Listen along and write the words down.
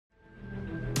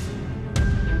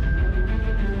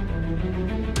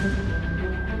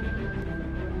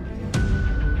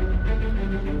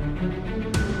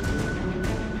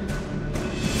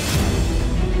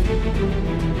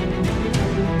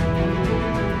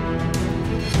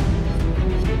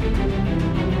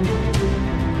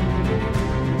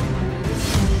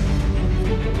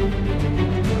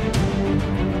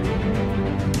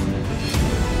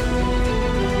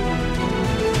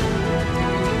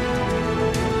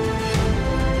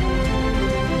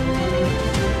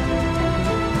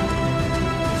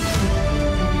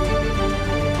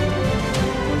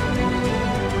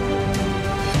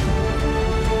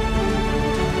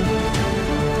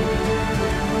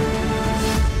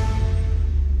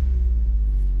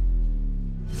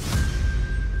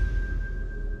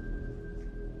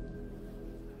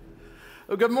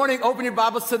Well, good morning. Open your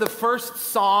Bibles to the first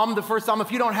Psalm. The first Psalm.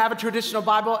 If you don't have a traditional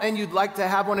Bible and you'd like to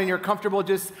have one and you're comfortable,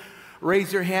 just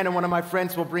raise your hand and one of my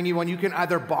friends will bring you one. You can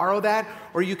either borrow that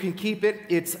or you can keep it.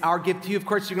 It's our gift to you. Of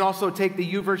course, you can also take the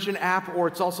YouVersion app, or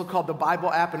it's also called the Bible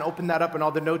app, and open that up, and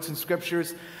all the notes and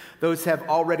scriptures, those have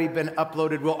already been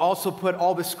uploaded. We'll also put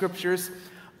all the scriptures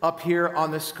up here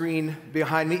on the screen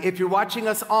behind me. If you're watching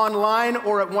us online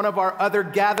or at one of our other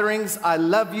gatherings, I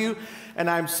love you, and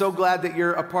I'm so glad that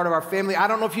you're a part of our family. I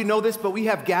don't know if you know this, but we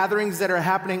have gatherings that are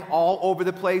happening all over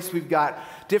the place. We've got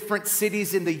different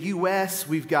cities in the U.S.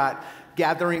 We've got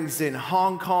gatherings in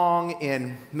Hong Kong,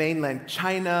 in mainland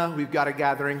China. We've got a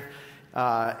gathering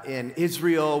in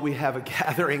Israel. We have a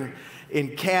gathering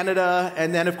in Canada.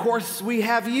 And then, of course, we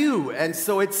have you. And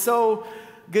so it's so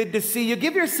good to see you.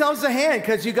 Give yourselves a hand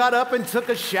because you got up and took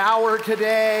a shower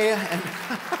today and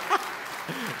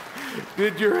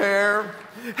did your hair.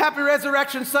 Happy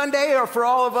Resurrection Sunday, or for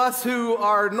all of us who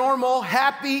are normal,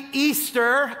 happy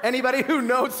Easter. Anybody who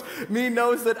knows me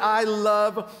knows that I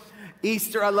love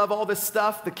Easter. I love all the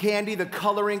stuff, the candy, the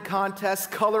coloring contests,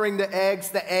 coloring the eggs,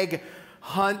 the egg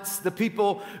hunts, the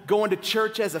people going to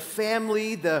church as a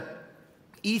family, the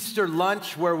Easter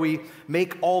lunch where we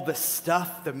make all the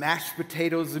stuff, the mashed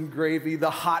potatoes and gravy, the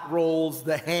hot rolls,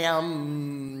 the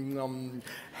ham.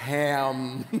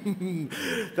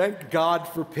 Thank God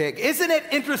for pig. Isn't it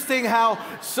interesting how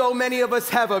so many of us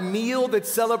have a meal that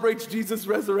celebrates Jesus'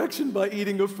 resurrection by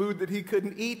eating a food that he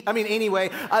couldn't eat?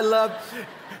 Anyway, I love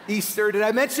Easter. Did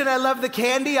I mention I love the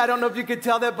candy? I don't know if you could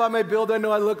tell that by my build. I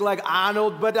know I look like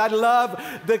Arnold, but I love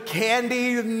the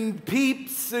candy and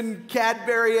Peeps and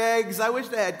Cadbury eggs. I wish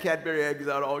they had Cadbury eggs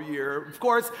out all year. Of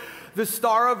course, the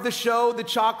star of the show, the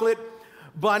chocolate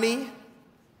bunny.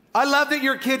 I love that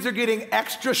your kids are getting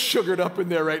extra sugared up in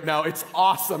there right now. It's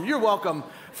awesome. You're welcome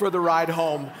for the ride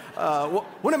home.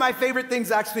 One of my favorite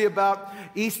things actually about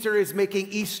Easter is making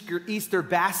Easter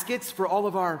baskets for all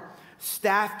of our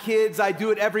staff kids. I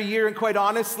do it every year, and quite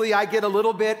honestly, I get a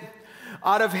little bit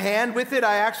out of hand with it.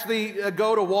 I actually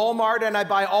go to Walmart and I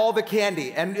buy all the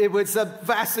candy, and it was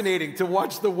fascinating to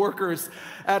watch the workers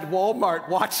at Walmart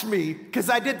watch me, because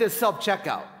I did this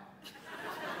self-checkout,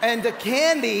 and the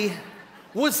candy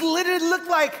was literally looked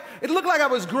like I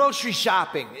was grocery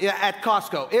shopping at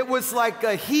Costco. It was like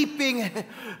a heaping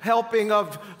helping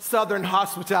of Southern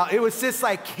hospitality. It was just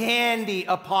like candy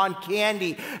upon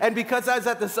candy. And because I was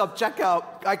at the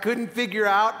self-checkout, I couldn't figure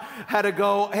out how to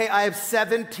go, hey, I have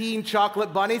 17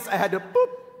 chocolate bunnies. I had to boop,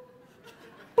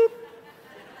 boop,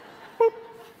 boop,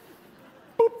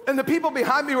 boop. And the people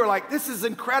behind me were like, this is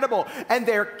incredible. And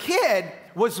their kid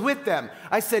was with them.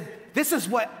 I said, this is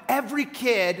what every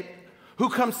kid who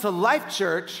comes to Life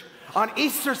Church on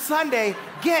Easter Sunday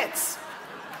gets.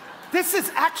 This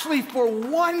is actually for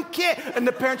one kid. And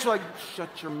the parents were like, shut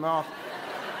your mouth.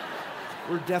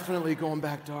 We're definitely going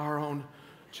back to our own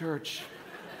church.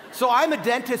 So I'm a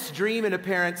dentist's dream and a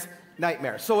parent's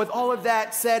nightmare. So with all of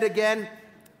that said, again,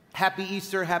 happy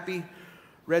Easter, happy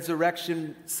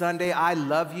Resurrection Sunday. I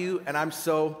love you, and I'm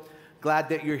so glad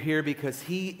that you're here because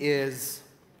he is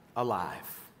alive.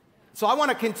 So I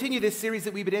want to continue this series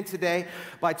that we've been in today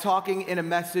by talking in a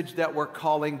message that we're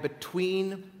calling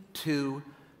Between Two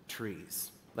Trees.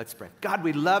 Let's pray. God,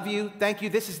 we love you. Thank you.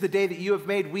 This is the day that you have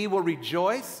made. We will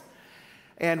rejoice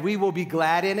and we will be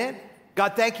glad in it.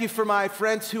 God, thank you for my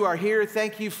friends who are here.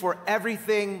 Thank you for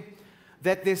everything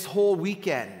that this whole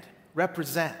weekend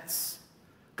represents.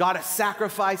 God, a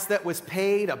sacrifice that was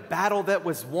paid, a battle that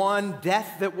was won, death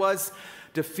that was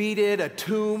defeated, a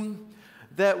tomb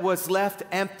that was left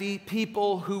empty,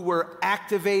 people who were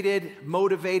activated,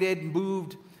 motivated,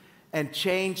 moved, and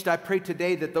changed. I pray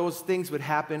today that those things would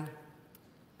happen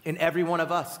in every one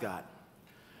of us, God.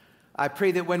 I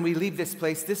pray that when we leave this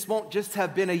place, this won't just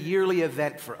have been a yearly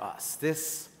event for us.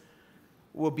 This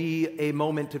will be a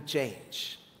moment of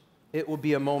change. It will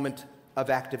be a moment of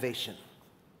activation,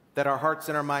 that our hearts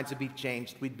and our minds would be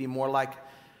changed. We'd be more like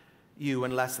you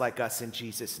and less like us, in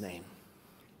Jesus' name.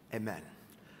 Amen.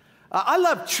 I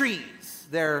love trees.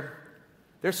 They're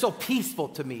so peaceful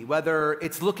to me, whether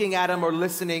it's looking at them or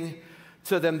listening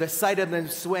to them, the sight of them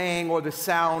swaying or the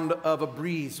sound of a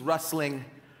breeze rustling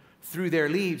through their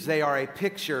leaves. They are a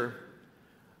picture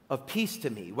of peace to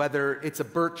me, whether it's a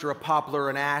birch or a poplar,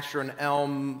 an ash or an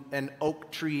elm, an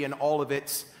oak tree and all of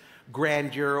its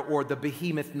grandeur, or the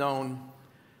behemoth known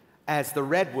as the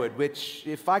redwood, which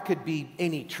if I could be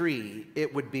any tree,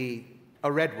 it would be a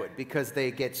redwood because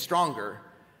they get stronger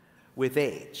with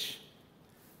age.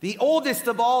 The oldest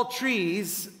of all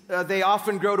trees, they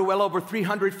often grow to well over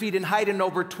 300 feet in height and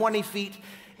over 20 feet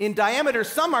in diameter.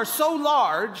 Some are so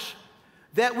large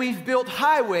that we've built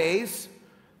highways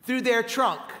through their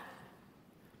trunk.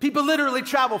 People literally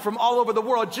travel from all over the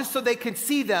world just so they can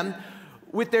see them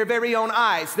with their very own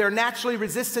eyes. They're naturally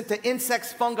resistant to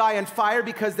insects, fungi, and fire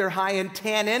because they're high in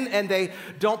tannin and they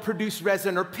don't produce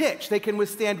resin or pitch. They can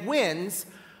withstand winds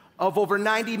of over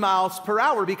 90 miles per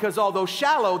hour because although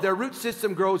shallow, their root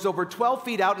system grows over 12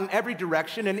 feet out in every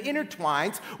direction and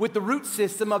intertwines with the root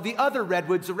system of the other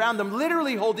redwoods around them,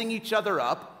 literally holding each other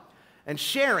up and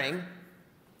sharing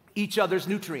each other's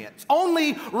nutrients.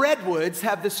 Only redwoods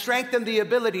have the strength and the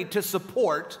ability to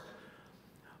support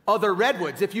other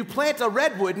redwoods. If you plant a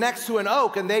redwood next to an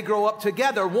oak and they grow up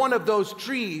together, one of those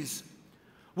trees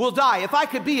will die. If I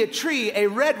could be a tree, a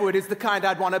redwood is the kind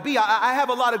I'd want to be. I have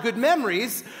a lot of good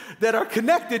memories that are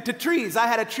connected to trees. I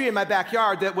had a tree in my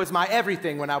backyard that was my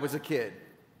everything when I was a kid.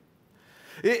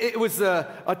 It was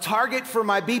a target for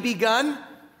my BB gun.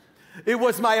 It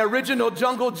was my original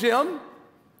jungle gym.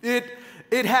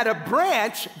 It had a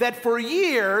branch that for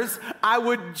years I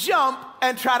would jump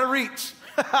and try to reach.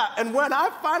 And when I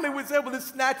finally was able to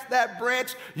snatch that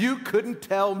branch, you couldn't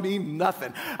tell me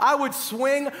nothing. I would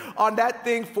swing on that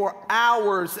thing for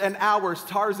hours and hours.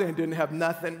 Tarzan didn't have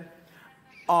nothing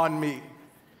on me.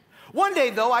 One day,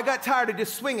 though, I got tired of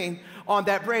just swinging on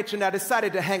that branch, and I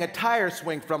decided to hang a tire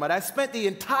swing from it. I spent the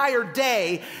entire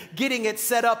day getting it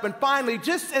set up, and finally,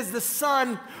 just as the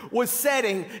sun was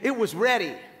setting, it was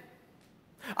ready.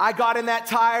 I got in that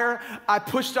tire, I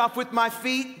pushed off with my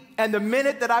feet, and the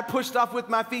minute that I pushed off with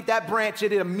my feet, that branch,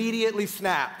 it immediately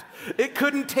snapped. It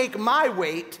couldn't take my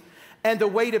weight and the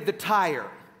weight of the tire.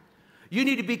 You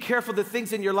need to be careful the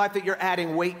things in your life that you're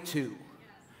adding weight to.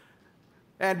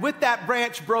 And with that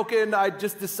branch broken, I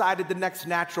just decided the next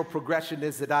natural progression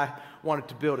is that I wanted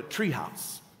to build a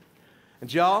treehouse.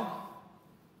 And y'all,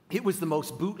 it was the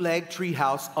most bootleg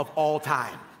treehouse of all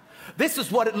time. This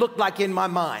is what it looked like in my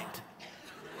mind.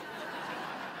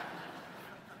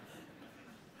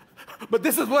 But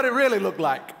this is what it really looked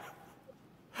like.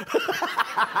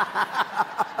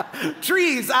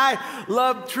 Trees, I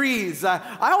love trees.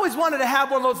 I always wanted to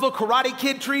have one of those little Karate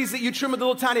Kid trees that you trim with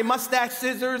little tiny mustache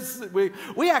scissors.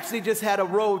 We actually just had a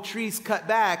row of trees cut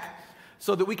back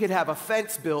so that we could have a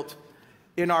fence built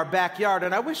in our backyard.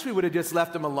 And I wish we would have just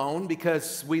left them alone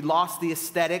because we lost the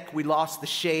aesthetic, we lost the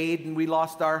shade, and we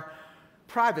lost our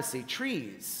privacy.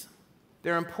 Trees,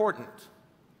 they're important.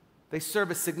 They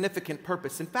serve a significant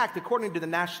purpose. In fact, according to the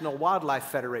National Wildlife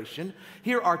Federation,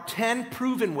 here are 10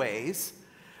 proven ways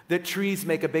that trees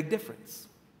make a big difference.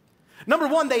 Number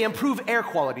one, they improve air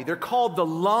quality. They're called the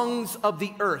lungs of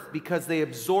the earth because they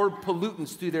absorb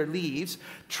pollutants through their leaves,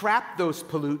 trap those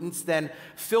pollutants, then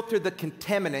filter the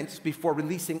contaminants before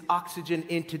releasing oxygen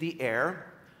into the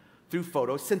air through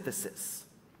photosynthesis.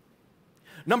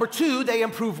 Number two, they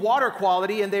improve water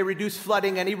quality and they reduce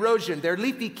flooding and erosion. Their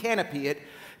leafy canopy, it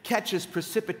catches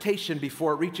precipitation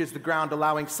before it reaches the ground,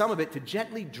 allowing some of it to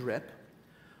gently drip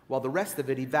while the rest of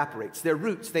it evaporates. Their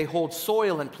roots, they hold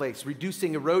soil in place,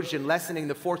 reducing erosion, lessening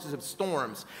the forces of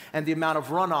storms and the amount of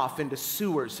runoff into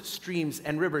sewers, streams,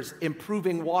 and rivers,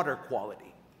 improving water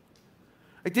quality.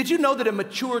 Did you know that a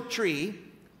mature tree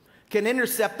can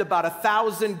intercept about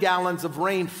 1,000 gallons of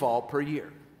rainfall per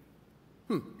year?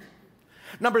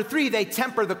 Number three, they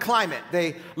temper the climate.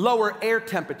 They lower air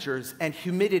temperatures and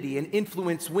humidity and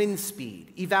influence wind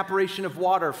speed, evaporation of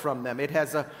water from them. It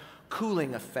has a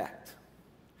cooling effect.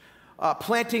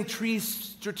 Planting trees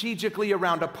strategically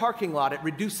around a parking lot, it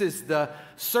reduces the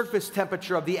surface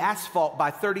temperature of the asphalt by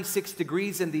 36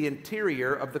 degrees and the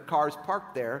interior of the cars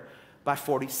parked there by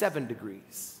 47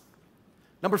 degrees.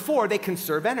 Number four, they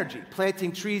conserve energy.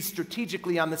 Planting trees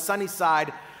strategically on the sunny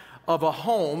side of a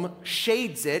home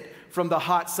shades it from the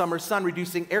hot summer sun,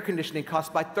 reducing air conditioning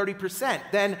costs by 30%.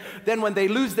 Then when they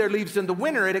lose their leaves in the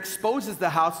winter, it exposes the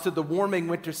house to the warming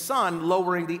winter sun,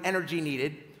 lowering the energy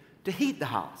needed to heat the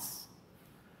house.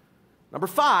 Number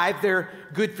five, they're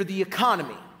good for the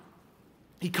economy.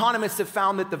 Economists have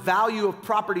found that the value of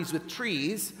properties with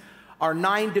trees are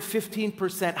 9 to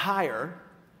 15% higher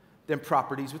than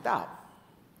properties without.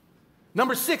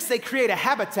 Number six, they create a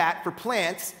habitat for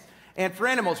plants and for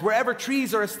animals. Wherever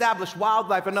trees are established,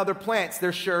 wildlife and other plants,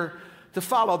 they're sure to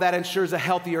follow. That ensures a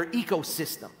healthier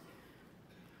ecosystem.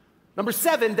 Number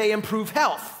seven, they improve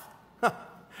health.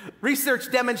 Research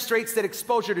demonstrates that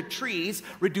exposure to trees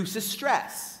reduces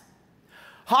stress.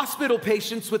 Hospital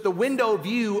patients with a window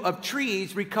view of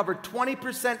trees recover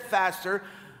 20% faster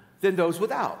than those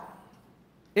without.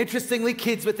 Interestingly,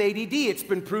 kids with ADD, it's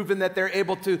been proven that they're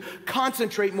able to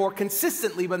concentrate more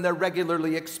consistently when they're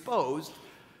regularly exposed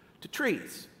to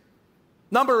trees.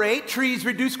 Number 8, trees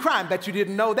reduce crime. Bet you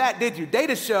didn't know that, did you?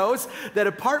 Data shows that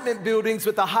apartment buildings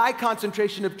with a high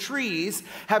concentration of trees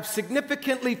have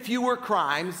significantly fewer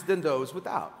crimes than those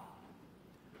without.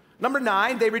 Number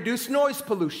 9, they reduce noise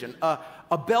pollution.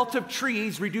 A belt of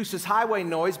trees reduces highway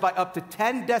noise by up to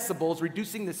 10 decibels,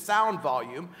 reducing the sound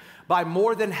volume by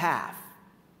more than half.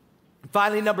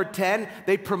 Finally, number 10,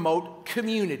 they promote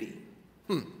community.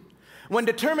 When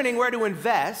determining where to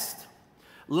invest,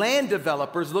 land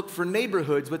developers look for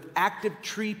neighborhoods with active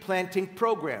tree planting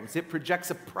programs. It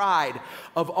projects a pride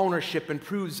of ownership and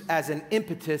proves as an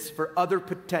impetus for other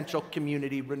potential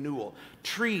community renewal.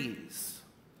 Trees,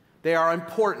 they are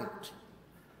important.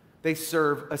 They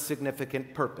serve a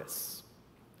significant purpose.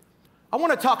 I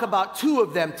want to talk about 2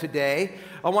 of them today.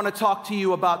 I want to talk to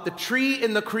you about the tree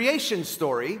in the creation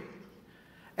story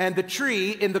and the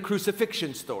tree in the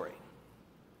crucifixion story.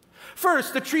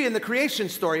 First, the tree in the creation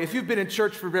story. If you've been in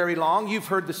church for very long, you've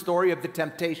heard the story of the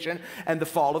temptation and the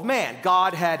fall of man.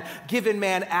 God had given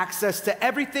man access to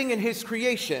everything in his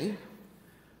creation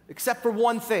except for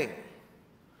one thing,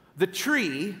 the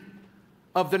tree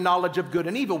of the knowledge of good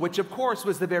and evil, which of course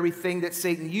was the very thing that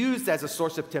Satan used as a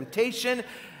source of temptation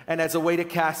and as a way to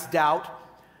cast doubt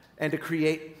and to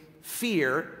create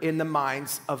fear in the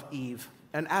minds of Eve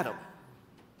and Adam.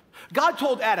 God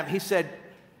told Adam, he said,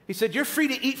 you're free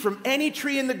to eat from any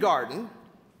tree in the garden,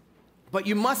 but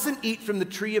you mustn't eat from the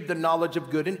tree of the knowledge of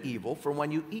good and evil, for when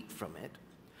you eat from it,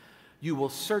 you will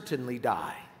certainly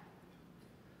die.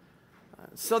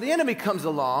 So the enemy comes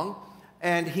along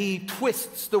and he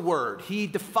twists the word. He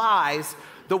defies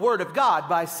the word of God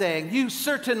by saying, you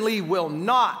certainly will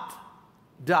not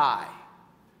die.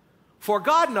 For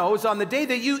God knows on the day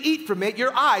that you eat from it,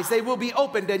 your eyes, they will be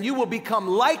opened and you will become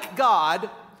like God,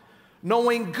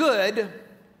 knowing good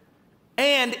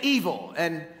and evil.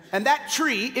 And that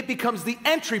tree, it becomes the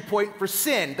entry point for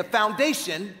sin, the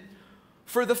foundation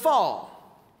for the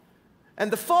fall.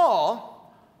 And the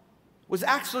fall was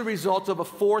actually a result of a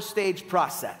 4-stage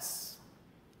process.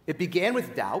 It began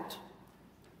with doubt,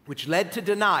 which led to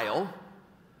denial,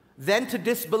 then to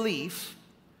disbelief,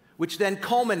 which then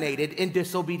culminated in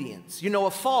disobedience. You know,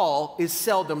 a fall is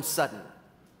seldom sudden.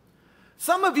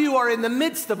 Some of you are in the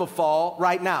midst of a fall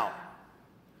right now.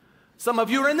 Some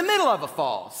of you are in the middle of a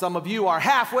fall. Some of you are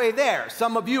halfway there.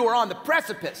 Some of you are on the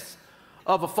precipice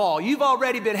of a fall. You've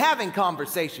already been having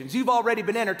conversations. You've already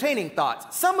been entertaining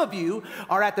thoughts. Some of you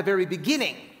are at the very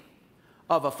beginning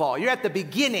of a fall. You're at the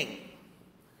beginning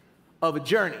of a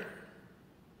journey.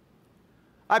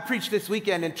 I preached this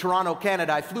weekend in Toronto,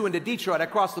 Canada. I flew into Detroit. I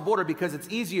crossed the border because it's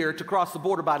easier to cross the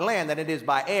border by land than it is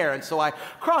by air. And so I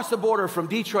crossed the border from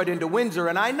Detroit into Windsor.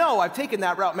 And I know, I've taken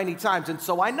that route many times. And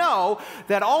so I know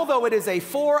that although it is a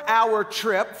 4-hour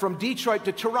trip from Detroit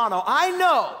to Toronto, I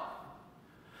know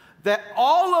that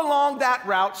all along that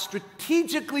route,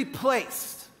 strategically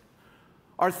placed,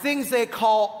 are things they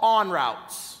call en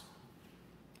routes.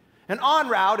 An en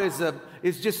route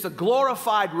is just a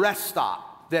glorified rest stop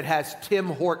that has Tim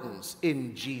Hortons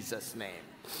in Jesus' name.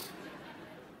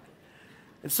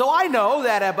 And so I know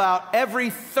that about every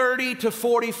 30 to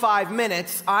 45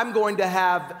 minutes, I'm going to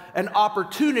have an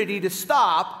opportunity to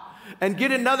stop and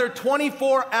get another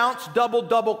 24-ounce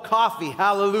double coffee.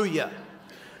 Hallelujah.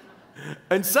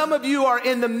 And some of you are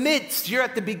in the midst, you're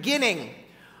at the beginning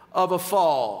of a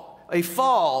fall. A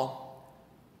fall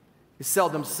is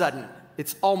seldom sudden.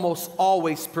 It's almost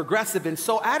always progressive. And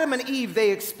so Adam and Eve,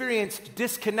 they experienced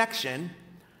disconnection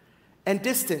and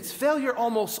distance. Failure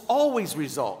almost always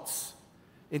results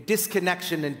in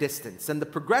disconnection and distance. And the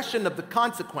progression of the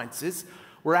consequences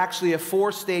were actually a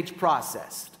 4-stage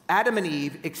process. Adam and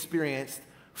Eve experienced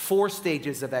 4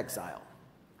 stages of exile: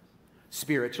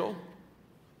 spiritual,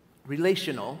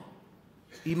 relational,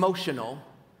 emotional,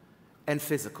 and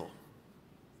physical.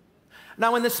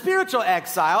 Now, in the spiritual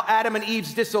exile, Adam and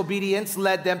Eve's disobedience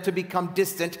led them to become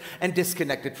distant and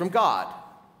disconnected from God.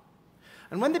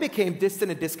 And when they became distant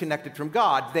and disconnected from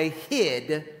God, they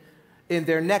hid in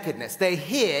their nakedness. They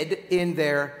hid in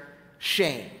their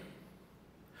shame.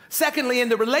 Secondly, in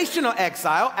the relational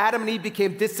exile, Adam and Eve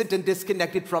became distant and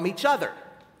disconnected from each other.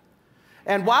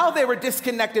 And while they were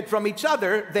disconnected from each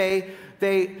other, they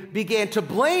began to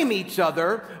blame each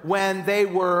other when they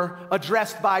were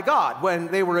addressed by God.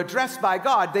 When they were addressed by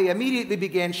God, they immediately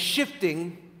began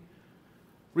shifting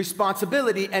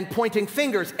responsibility and pointing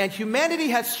fingers. And humanity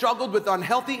has struggled with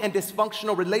unhealthy and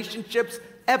dysfunctional relationships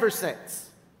ever since.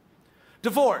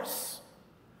 Divorce,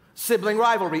 sibling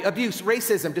rivalry, abuse,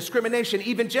 racism, discrimination,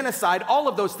 even genocide, all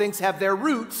of those things have their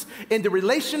roots in the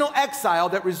relational exile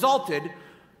that resulted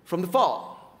from the fall.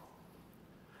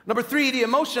 Number three, the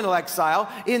emotional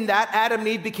exile. In that, Adam and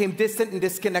Eve became distant and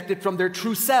disconnected from their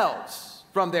true selves,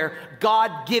 from their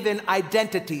God-given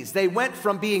identities. They went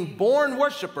from being born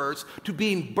worshipers to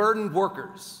being burdened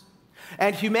workers.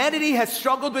 And humanity has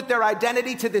struggled with their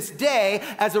identity to this day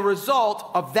as a result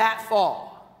of that fall.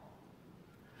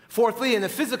 Fourthly, in the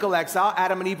physical exile,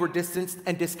 Adam and Eve were distanced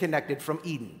and disconnected from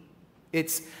Eden.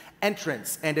 Its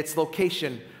entrance and its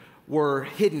location were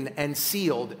hidden and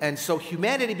sealed, and so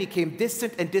humanity became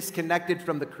distant and disconnected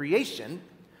from the creation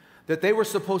that they were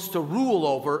supposed to rule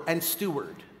over and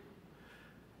steward.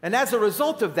 And as a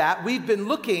result of that, we've been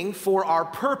looking for our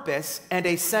purpose and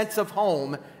a sense of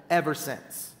home ever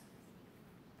since.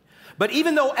 But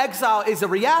even though exile is a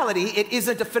reality, it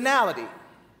isn't a finality.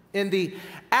 In the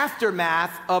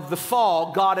aftermath of the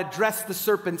fall, God addressed the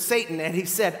serpent Satan, and he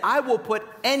said, I will put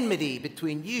enmity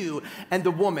between you and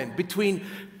the woman, between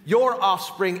your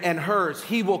offspring and hers.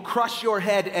 He will crush your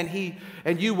head,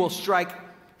 and you will strike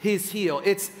his heel.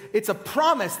 It's a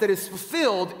promise that is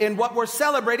fulfilled in what we're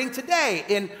celebrating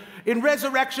today, in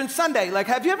Resurrection Sunday. Like,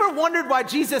 have you ever wondered why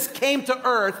Jesus came to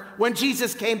earth when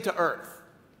Jesus came to earth?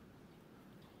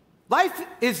 Life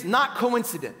is not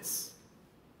coincidence.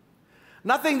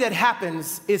 Nothing that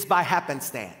happens is by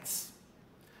happenstance.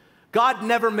 God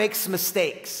never makes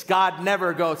mistakes. God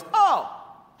never goes, oh,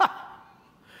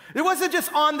 it wasn't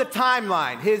just on the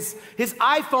timeline. His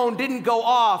iPhone didn't go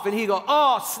off and he go,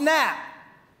 oh, snap.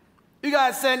 You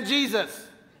guys send Jesus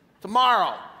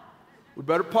tomorrow. We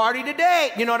better party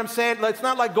today. You know what I'm saying? It's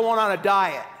not like going on a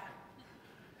diet.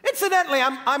 Incidentally,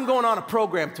 I'm going on a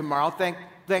program tomorrow,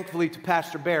 thankfully to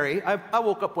Pastor Barry. I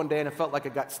woke up one day and I felt like I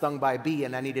got stung by a bee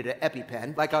and I needed an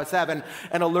EpiPen, like I was having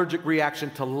an allergic reaction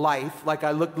to life, like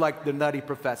I looked like the Nutty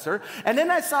Professor. And then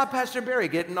I saw Pastor Barry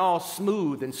getting all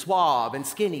smooth and suave and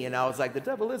skinny, and I was like, the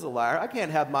devil is a liar. I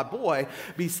can't have my boy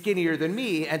be skinnier than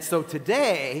me. And so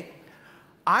today,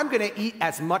 I'm going to eat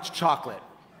as much chocolate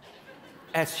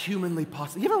as humanly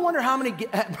possible. You ever wonder how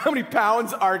many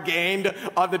pounds are gained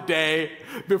on the day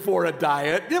before a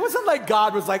diet? It wasn't like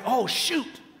God was like, oh,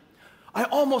 shoot, I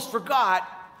almost forgot.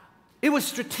 It was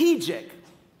strategic.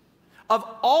 Of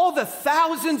all the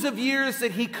thousands of years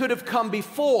that he could have come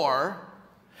before,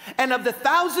 and of the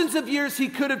thousands of years he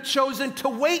could have chosen to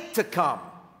wait to come,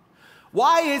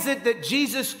 why is it that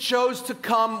Jesus chose to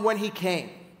come when he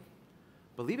came?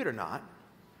 Believe it or not,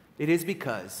 it is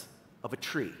because of a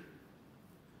tree.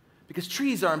 Because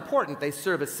trees are important. They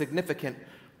serve a significant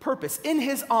purpose. In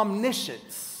his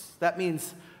omniscience, that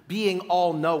means being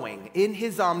all-knowing, in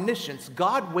his omniscience,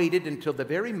 God waited until the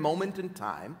very moment in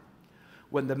time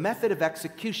when the method of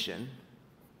execution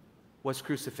was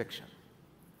crucifixion.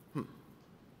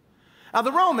 Now,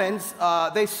 the Romans,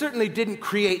 they certainly didn't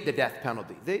create the death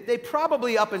penalty. They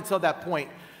probably, up until that point,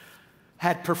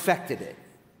 had perfected it.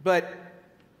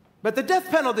 But the death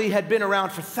penalty had been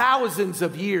around for thousands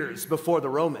of years before the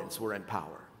Romans were in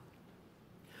power.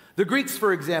 The Greeks,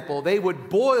 for example, they would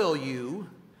boil you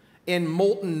in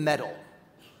molten metal,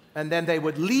 and then they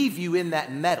would leave you in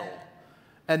that metal,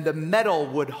 and the metal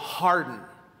would harden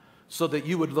so that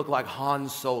you would look like Han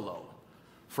Solo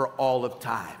for all of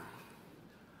time.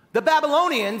 The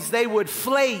Babylonians, they would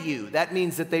flay you. That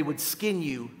means that they would skin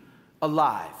you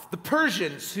alive. The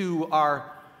Persians, who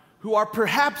are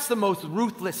perhaps the most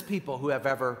ruthless people who have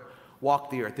ever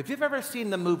walked the earth. If you've ever seen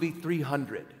the movie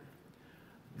 300,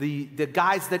 the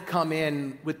guys that come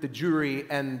in with the jury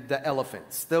and the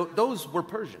elephants, those were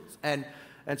Persians. And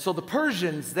so the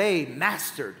Persians, they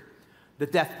mastered the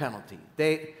death penalty.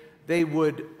 They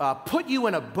would put you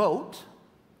in a boat,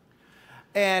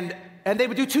 and they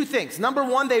would do two things. Number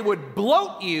one, they would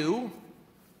bloat you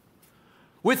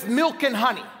with milk and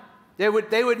honey. They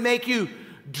would make you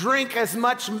drink as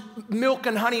much milk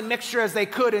and honey mixture as they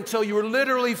could until you were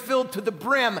literally filled to the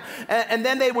brim. And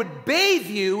then they would bathe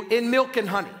you in milk and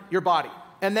honey, your body.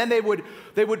 And then they would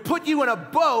put you in a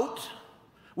boat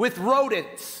with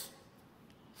rodents.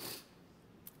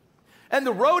 And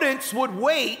the rodents would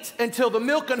wait until the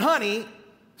milk and honey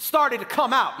started to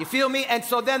come out. You feel me? And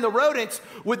so then the rodents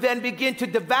would then begin to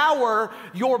devour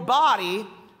your body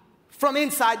from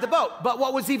inside the boat. But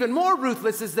what was even more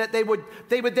ruthless is that they would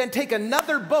then take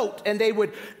another boat and they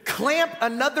would clamp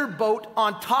another boat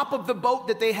on top of the boat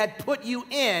that they had put you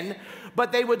in,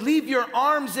 but they would leave your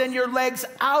arms and your legs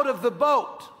out of the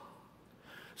boat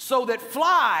so that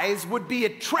flies would be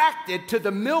attracted to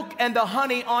the milk and the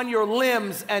honey on your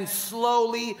limbs and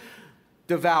slowly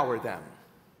devour them.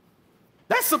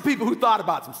 That's some people who thought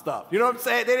about some stuff. You know what I'm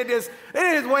saying? They didn't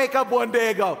just wake up one day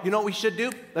and go, you know what we should do?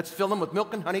 Let's fill them with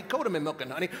milk and honey, coat them in milk and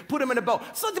honey, put them in a bowl.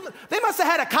 So they must have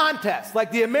had a contest,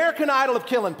 like the American Idol of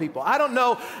killing people. I don't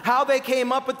know how they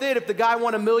came up with it, if the guy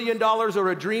won $1 million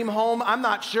or a dream home. I'm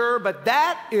not sure, but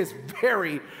that is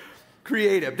very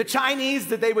creative. The Chinese,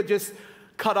 that they would just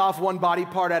cut off one body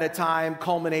part at a time,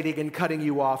 culminating in cutting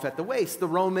you off at the waist. The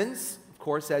Romans, of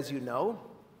course, as you know,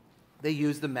 they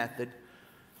used the method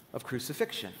of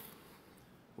crucifixion,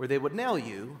 where they would nail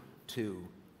you to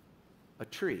a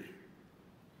tree,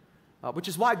 which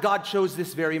is why God chose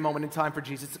this very moment in time for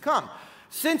Jesus to come.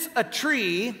 Since a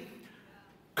tree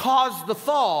caused the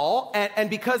fall, and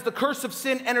because the curse of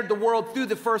sin entered the world through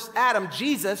the first Adam,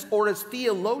 Jesus, or as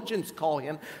theologians call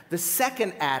him, the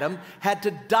second Adam, had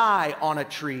to die on a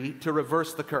tree to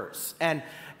reverse the curse.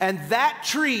 And that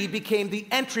tree became the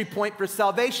entry point for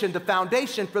salvation, the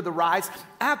foundation for the rise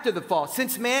after the fall.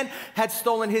 Since man had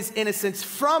stolen his innocence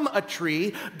from a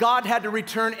tree, God had to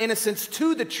return innocence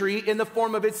to the tree in the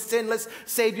form of his sinless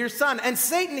Savior Son. And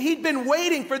Satan, he'd been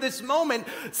waiting for this moment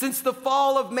since the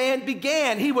fall of man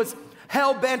began. He was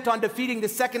hell-bent on defeating the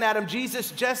second Adam,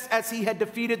 Jesus, just as he had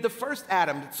defeated the first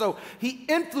Adam. So he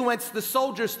influenced the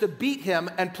soldiers to beat him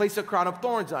and place a crown of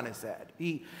thorns on his head.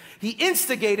 He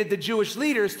instigated the Jewish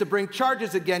leaders to bring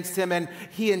charges against him, and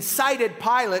he incited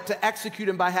Pilate to execute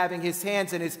him by having his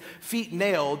hands and his feet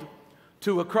nailed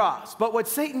to a cross. But what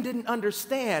Satan didn't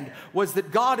understand was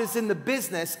that God is in the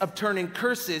business of turning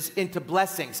curses into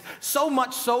blessings. So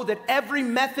much so that every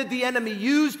method the enemy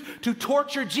used to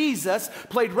torture Jesus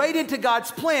played right into God's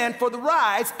plan for the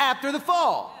rise after the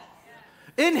fall.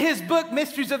 In his book,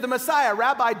 Mysteries of the Messiah,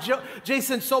 Rabbi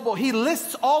Jason Sobel, he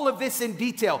lists all of this in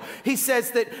detail. He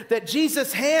says that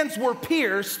Jesus' hands were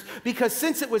pierced because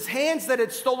since it was hands that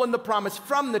had stolen the promise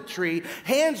from the tree,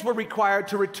 hands were required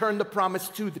to return the promise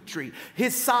to the tree.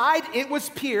 His side, it was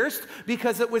pierced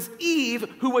because it was Eve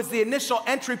who was the initial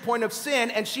entry point of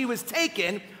sin, and she was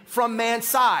taken from man's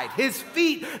side. His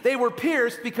feet, they were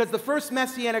pierced because the first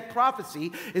messianic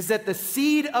prophecy is that the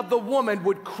seed of the woman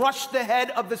would crush the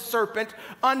head of the serpent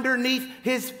underneath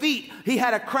his feet. He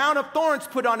had a crown of thorns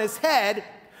put on his head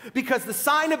because the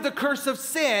sign of the curse of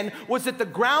sin was that the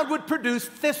ground would produce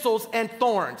thistles and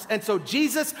thorns. And so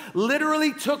Jesus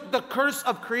literally took the curse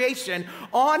of creation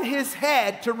on his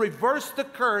head to reverse the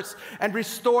curse and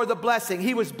restore the blessing.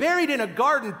 He was buried in a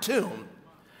garden tomb,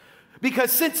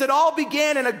 because since it all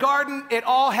began in a garden, it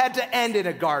all had to end in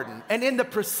a garden. And in the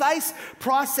precise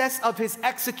process of his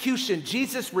execution,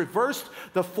 Jesus reversed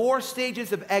the 4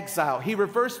 stages of exile. He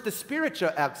reversed the spiritual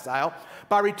exile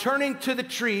by returning to the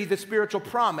tree the spiritual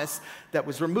promise that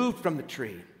was removed from the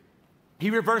tree. He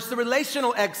reversed the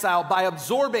relational exile by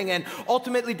absorbing and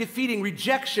ultimately defeating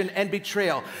rejection and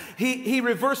betrayal. He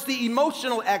reversed the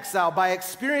emotional exile by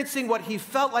experiencing what he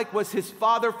felt like was his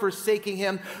father forsaking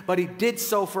him, but he did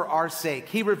so for our sake.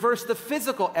 He reversed the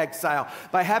physical exile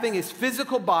by having his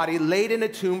physical body laid in a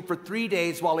tomb for 3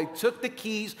 days while he took the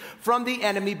keys from the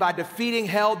enemy by defeating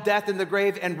hell, death, and the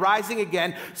grave and rising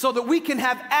again so that we can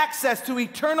have access to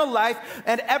eternal life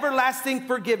and everlasting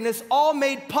forgiveness, all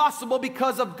made possible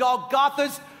because of Golgotha's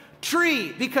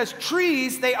tree, because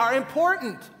trees, they are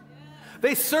important.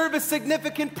 They serve a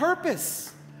significant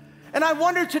purpose. And I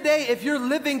wonder today if you're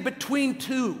living between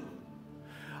two.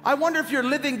 I wonder if you're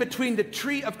living between the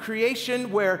tree of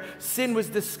creation where sin was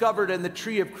discovered and the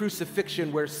tree of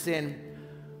crucifixion where sin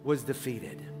was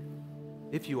defeated.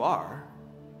 If you are,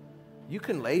 you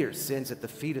can lay your sins at the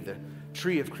feet of the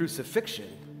tree of crucifixion.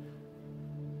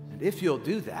 And if you'll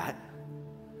do that,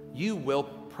 you will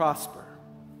prosper.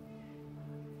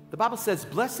 The Bible says,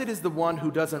 blessed is the one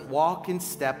who doesn't walk in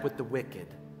step with the wicked,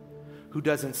 who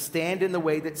doesn't stand in the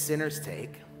way that sinners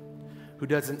take, who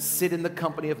doesn't sit in the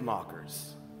company of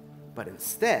mockers, but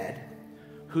instead,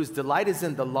 whose delight is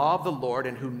in the law of the Lord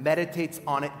and who meditates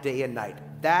on it day and night.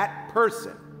 That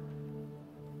person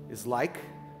is like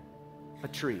a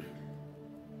tree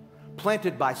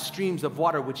planted by streams of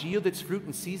water, which yield its fruit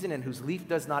in season and whose leaf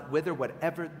does not wither.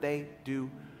 Whatever they do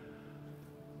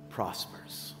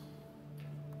prospers.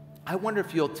 I wonder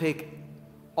if you'll take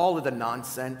all of the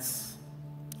nonsense,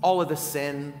 all of the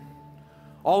sin,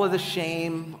 all of the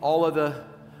shame, all of the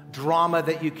drama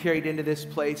that you carried into this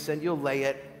place, and you'll lay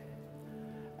it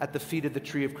at the feet of the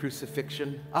tree of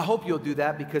crucifixion. I hope you'll do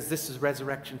that because this is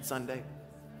Resurrection Sunday.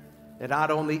 And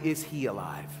not only is he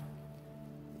alive,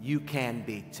 you can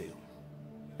be too.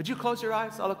 Would you close your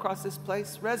eyes all across this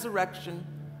place? Resurrection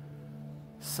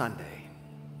Sunday.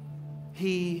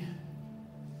 He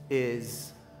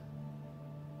is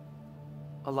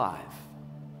alive.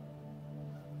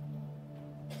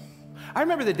 I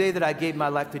remember the day that I gave my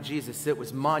life to Jesus. It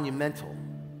was monumental.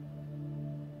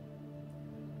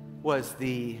 Was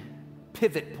the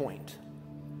pivot point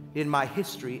in my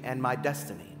history and my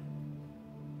destiny.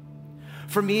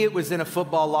 For me, it was in a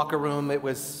football locker room. It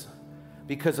was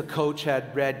because a coach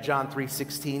had read John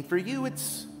 3:16. For you,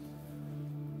 it's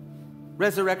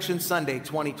Resurrection Sunday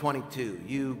 2022.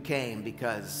 You came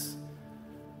because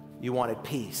you wanted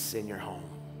peace in your home.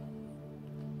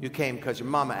 You came because your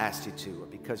mama asked you to, or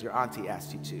because your auntie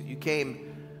asked you to. You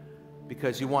came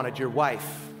because you wanted your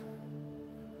wife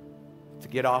to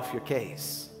get off your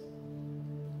case.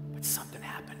 But something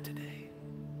happened today.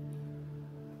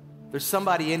 There's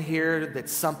somebody in here that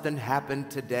something happened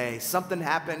today. Something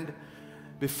happened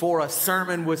before a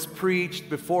sermon was preached,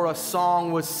 before a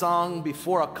song was sung,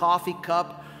 before a coffee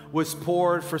cup was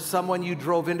poured. For someone, you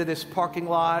drove into this parking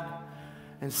lot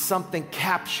and something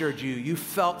captured you. You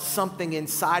felt something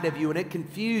inside of you and it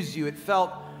confused you. It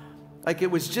felt like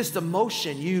it was just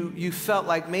emotion. You felt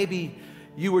like maybe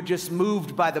you were just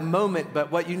moved by the moment.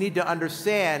 But what you need to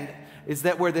understand is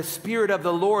that where the Spirit of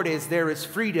the Lord is, there is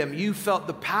freedom. You felt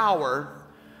the power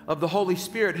of the Holy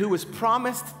Spirit, who was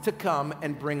promised to come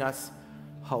and bring us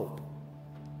hope.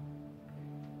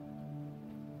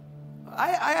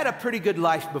 I had a pretty good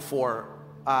life before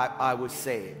I was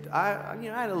saved. I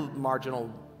had a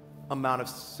marginal amount of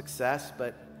success,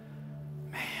 but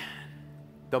man,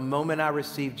 the moment I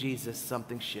received Jesus,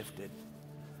 something shifted,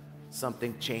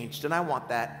 something changed, and I want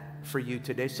that for you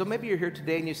today. So maybe you're here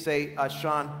today and you say,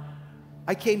 Shawn,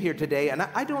 I came here today and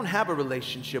I don't have a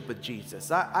relationship with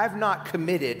Jesus. I've not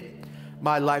committed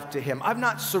my life to Him. I've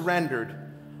not surrendered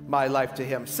my life to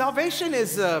Him. Salvation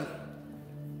is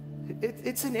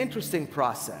it's an interesting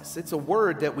process. It's a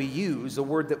word that we use, a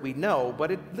word that we know,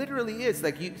 but it literally is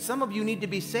like some of you need to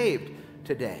be saved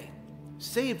today.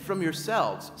 Saved from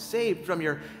yourselves, saved from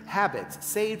your habits,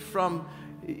 saved from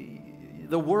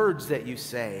the words that you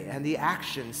say and the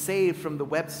actions, saved from the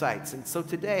websites. And so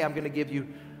today I'm going to give you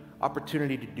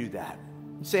opportunity to do that.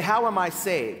 You say, how am I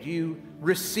saved? You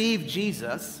receive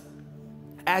Jesus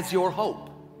as your hope.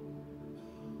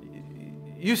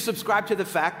 You subscribe to the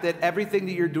fact that everything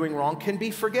that you're doing wrong can be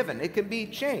forgiven. It can be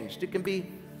changed. It can be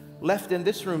left in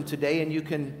this room today and you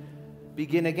can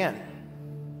begin again.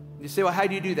 You say, well, how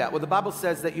do you do that? Well, the Bible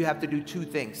says that you have to do two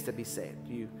things to be saved.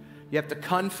 You have to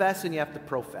confess and you have to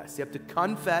profess. You have to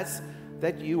confess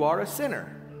that you are a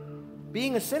sinner.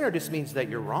 Being a sinner just means that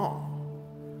you're wrong.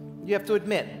 You have to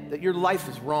admit that your life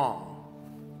is wrong,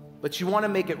 but you want to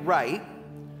make it right.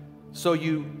 So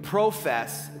you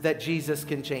profess that Jesus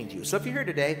can change you. So if you're here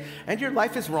today and your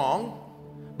life is wrong,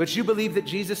 but you believe that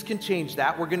Jesus can change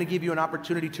that, we're going to give you an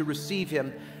opportunity to receive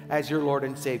Him as your Lord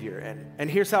and Savior. And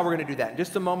here's how we're going to do that. In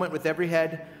just a moment, with every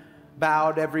head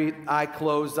bowed, every eye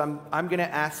closed, I'm going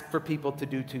to ask for people to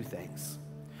do two things.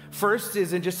 First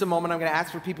is, in just a moment, I'm going to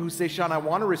ask for people who say, Shawn, I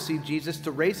want to receive Jesus,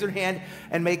 to raise their hand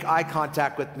and make eye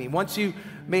contact with me. Once you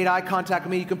made eye contact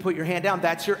with me, you can put your hand down.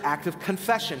 That's your act of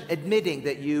confession, admitting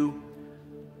that you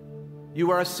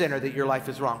are a sinner, that your life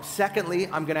is wrong. Secondly,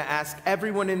 I'm going to ask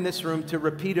everyone in this room to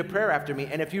repeat a prayer after me.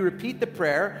 And if you repeat the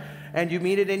prayer and you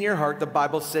mean it in your heart, the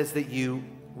Bible says that you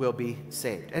will be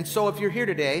saved. And so if you're here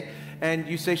today and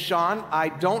you say, Shawn, I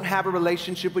don't have a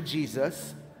relationship with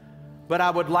Jesus, but I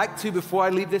would like to before I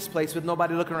leave this place with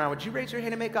nobody looking around, would you raise your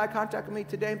hand and make eye contact with me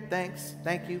today? Thanks.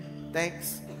 Thank you.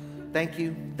 Thanks. Thank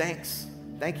you. Thanks.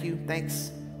 Thank you.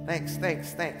 Thanks. Thanks.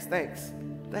 Thanks. Thanks. Thanks.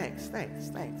 Thanks. Thanks.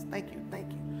 Thanks. Thank you.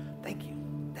 Thank you. Thank you.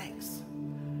 Thanks.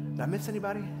 Did I miss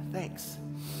anybody? Thanks.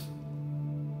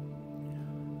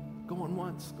 Going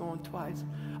once, going twice.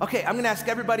 Okay, I'm going to ask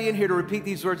everybody in here to repeat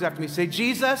these words after me. Say,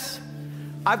 Jesus,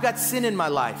 I've got sin in my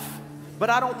life, but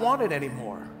I don't want it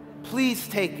anymore. Please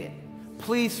take it.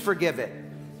 Please forgive it.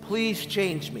 Please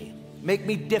change me. Make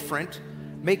me different.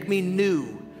 Make me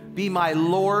new. Be my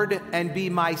Lord and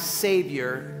be my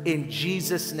Savior in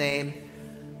Jesus' name.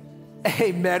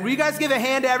 Amen. Will you guys give a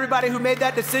hand to everybody who made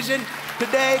that decision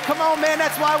today? Come on, man.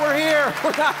 That's why we're here.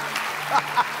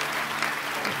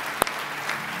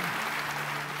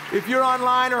 If you're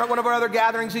online or at one of our other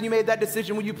gatherings and you made that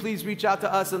decision, will you please reach out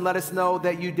to us and let us know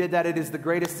that you did that? It is the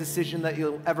greatest decision that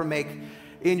you'll ever make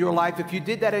in your life. If you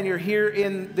did that and you're here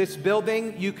in this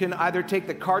building, you can either take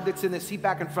the card that's in the seat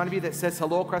back in front of you that says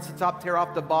hello across the top, tear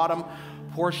off the bottom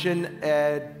portion,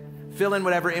 fill in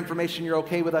whatever information you're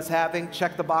okay with us having.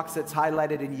 Check the box that's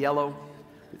highlighted in yellow.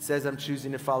 It says, I'm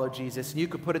choosing to follow Jesus. And you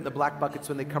can put it in the black buckets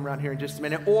when they come around here in just a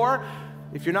minute. Or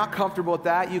if you're not comfortable with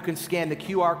that, you can scan the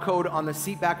QR code on the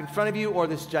seat back in front of you or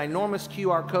this ginormous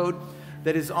QR code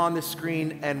that is on the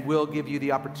screen, and we'll give you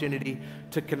the opportunity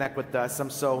to connect with us. I'm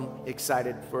so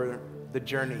excited for the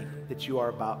journey that you are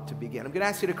about to begin. I'm going to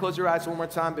ask you to close your eyes one more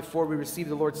time before we receive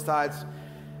the Lord's tithes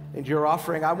and your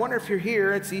offering. I wonder if you're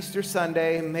here, it's Easter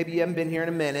Sunday, and maybe you haven't been here in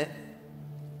a minute.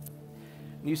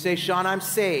 And you say, Shawn, I'm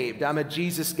saved. I'm a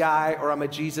Jesus guy or I'm a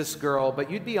Jesus girl.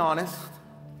 But you'd be honest,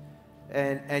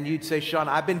 and you'd say, Shawn,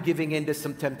 I've been giving in to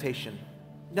some temptation.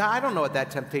 Now, I don't know what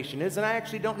that temptation is, and I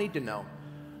actually don't need to know.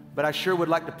 But I sure would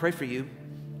like to pray for you.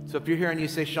 So if you're here and you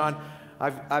say, Shawn,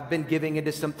 I've been giving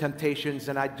into some temptations,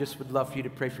 and I just would love for you to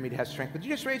pray for me to have strength. Would you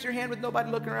just raise your hand with nobody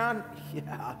looking around?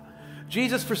 Yeah.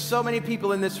 Jesus, for so many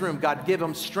people in this room, God, give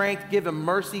them strength, give them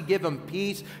mercy, give them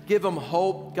peace, give them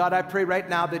hope. God, I pray right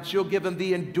now that you'll give them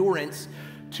the endurance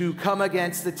to come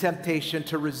against the temptation,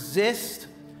 to resist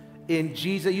in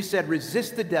Jesus. You said,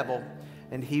 resist the devil,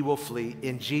 and he will flee.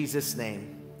 In Jesus'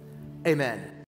 name, amen.